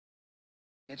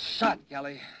It's shot,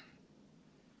 Kelly.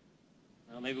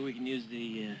 Well, maybe we can use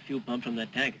the fuel pump from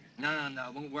that tanker. No,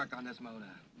 it won't work on this motor.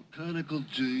 Mechanical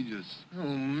genius. Oh,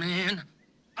 man.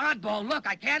 Oddball, look,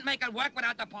 I can't make it work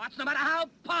without the parts, no matter how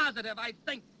positive I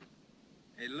think.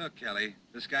 Hey, look, Kelly,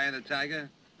 this guy in the Tiger,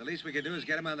 the least we can do is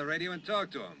get him on the radio and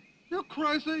talk to him. You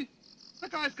crazy?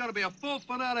 That guy's got to be a full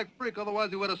fanatic freak, otherwise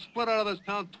he would have split out of this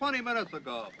town 20 minutes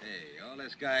ago. Hey, all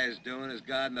this guy is doing is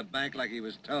guarding the bank like he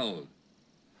was told.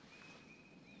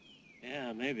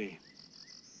 Yeah, maybe.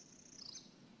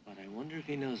 But I wonder if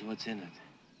he knows what's in it.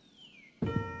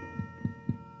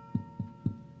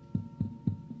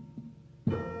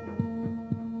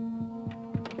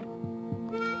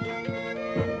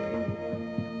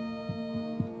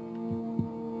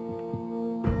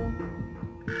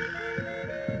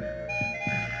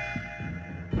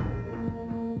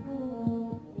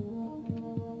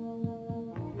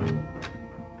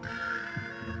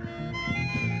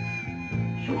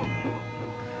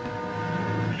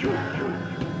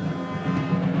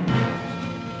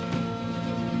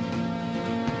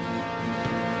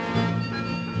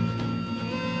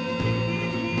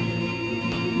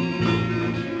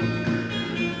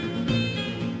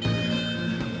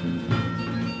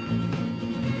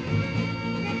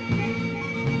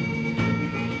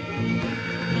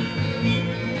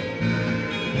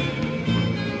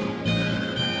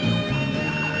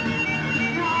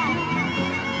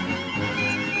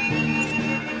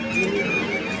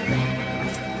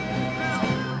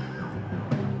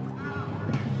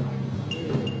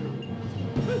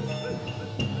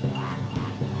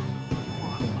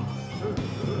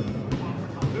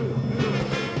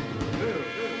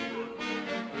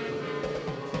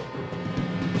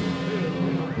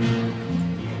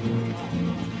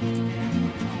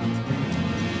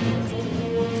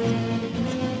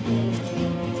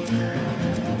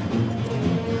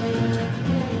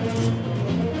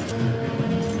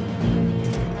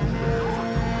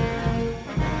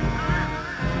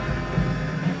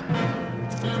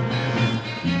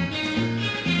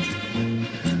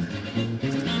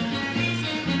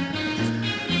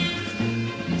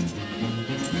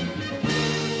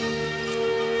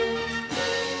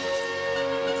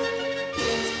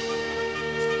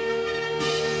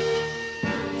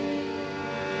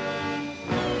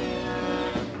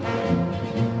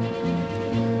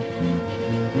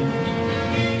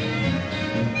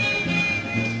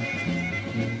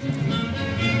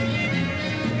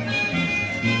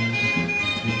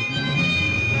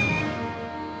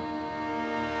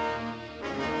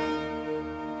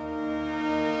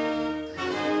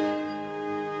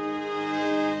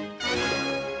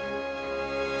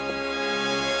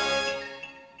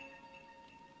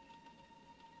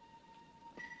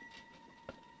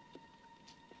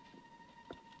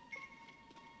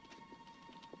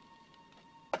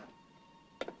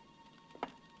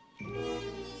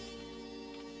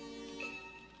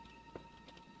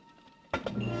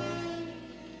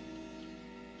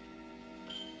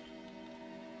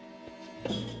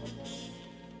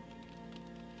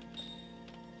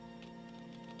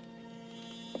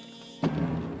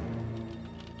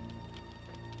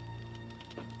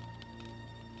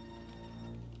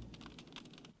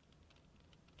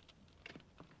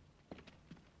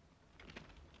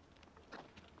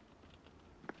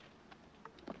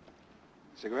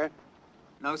 Cigarette?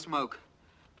 No smoke.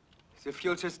 The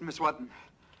fuel system is rotten.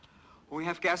 We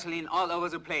have gasoline all over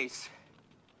the place.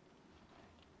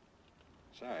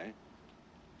 Sorry.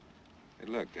 Hey,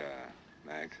 look,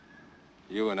 Max,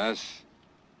 you and us,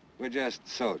 we're just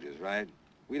soldiers, right?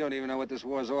 We don't even know what this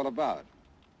war's all about.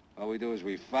 All we do is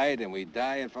we fight and we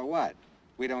die, and for what?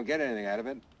 We don't get anything out of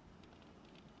it.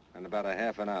 In about a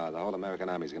half an hour, the whole American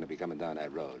army's gonna be coming down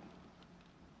that road.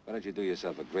 Why don't you do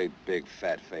yourself a great, big,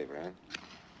 fat favor, huh?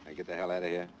 And get the hell out of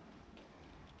here.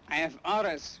 I have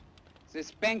orders. This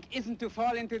bank isn't to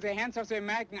fall into the hands of the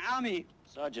American army.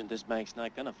 Sergeant, this bank's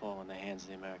not gonna fall in the hands of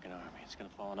the American army. It's gonna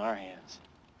fall in our hands.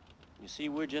 You see,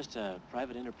 we're just a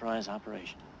private enterprise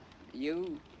operation.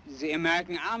 You, the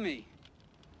American army.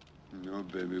 No,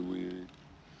 baby, we ain't.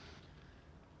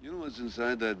 You know what's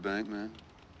inside that bank, man?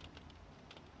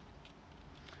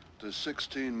 There's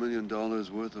 $16 million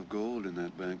worth of gold in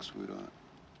that bank, sweetheart.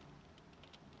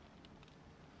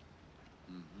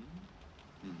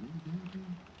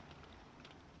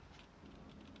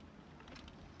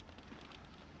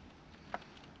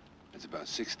 It's about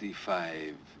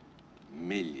 65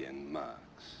 million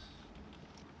marks.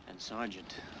 And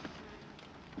Sergeant,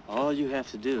 all you have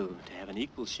to do to have an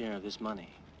equal share of this money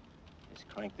is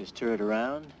crank this turret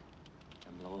around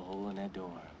and blow a hole in that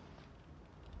door.